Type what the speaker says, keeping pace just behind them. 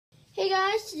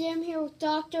guys, today I'm here with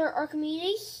Dr.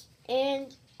 Archimedes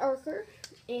and Arthur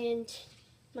and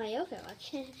my yokai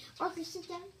watch. Arthur, sit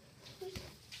down, please.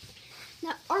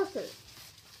 Now, Arthur,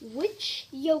 which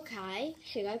yokai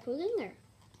should I put in there?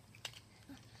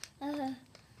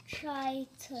 Try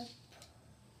to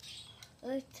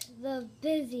put the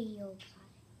busy yokai.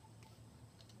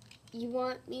 You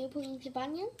want me to put in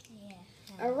Jibanyan? Yeah.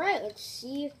 Alright, let's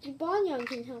see if Jibanyan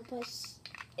can help us.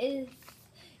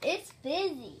 It's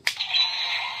busy.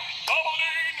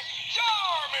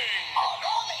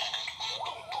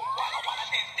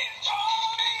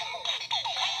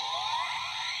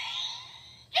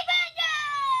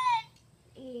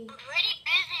 Pretty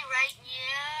busy right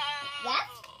now.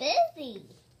 That's busy.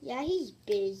 Yeah, he's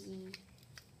busy.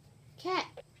 Cat.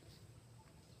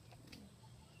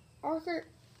 Arthur,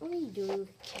 what are you doing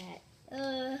with Cat?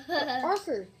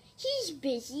 Arthur, he's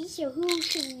busy, so who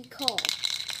should we call?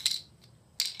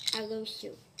 Out of those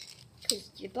two. Because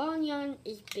Jibanyan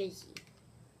is busy.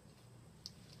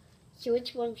 So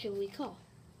which one should we call?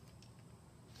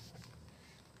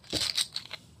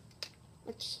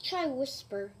 Let's try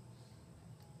Whisper.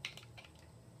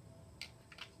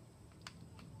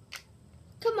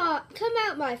 Come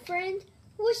out, my friend.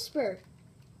 Whisper.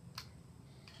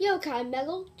 Yokai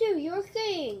Metal, do your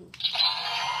thing.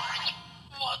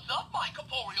 What's up, my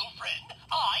corporeal friend?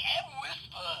 I am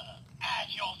Whisper,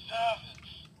 at your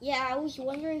service. Yeah, I was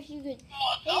wondering if you could...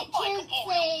 What's It up, my can't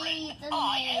corporeal say friend? the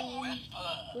I name. am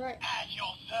Whisper, Right. at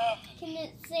your service. Can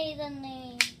it say the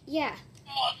name? Yeah,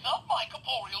 What's up, my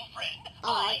corporeal friend?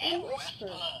 I am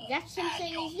Whisper. That's him at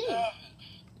saying your his name.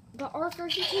 service. But Arthur,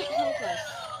 he can't help us.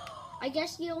 I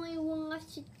guess the only one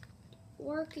left to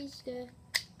work is the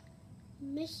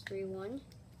mystery one.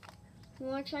 You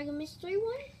want to try the mystery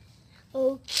one?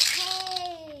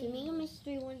 Okay. Give me a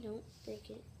mystery one, don't break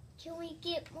it. Can we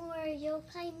get more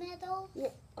yokai metal?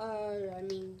 Well, I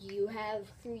mean, do you have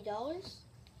 $3?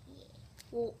 Yeah.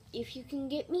 Well, if you can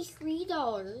get me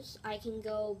 $3, I can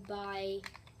go buy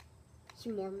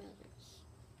some more medals.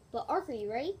 But Arthur,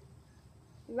 you ready?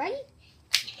 You ready?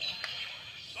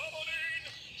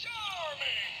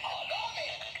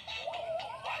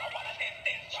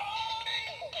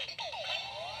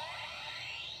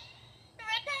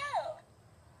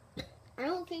 I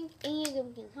don't think any of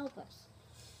them can help us.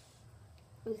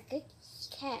 With this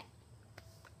cat.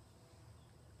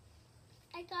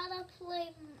 I gotta play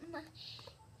my...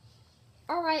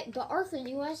 Alright, but Arthur, do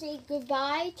you want to say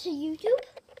goodbye to YouTube?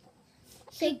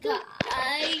 Say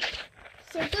Goodbye.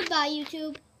 Say goodbye,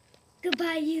 YouTube.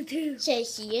 Goodbye, YouTube. Say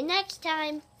see you next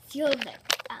time. See you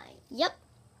next time. Yep.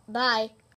 Bye.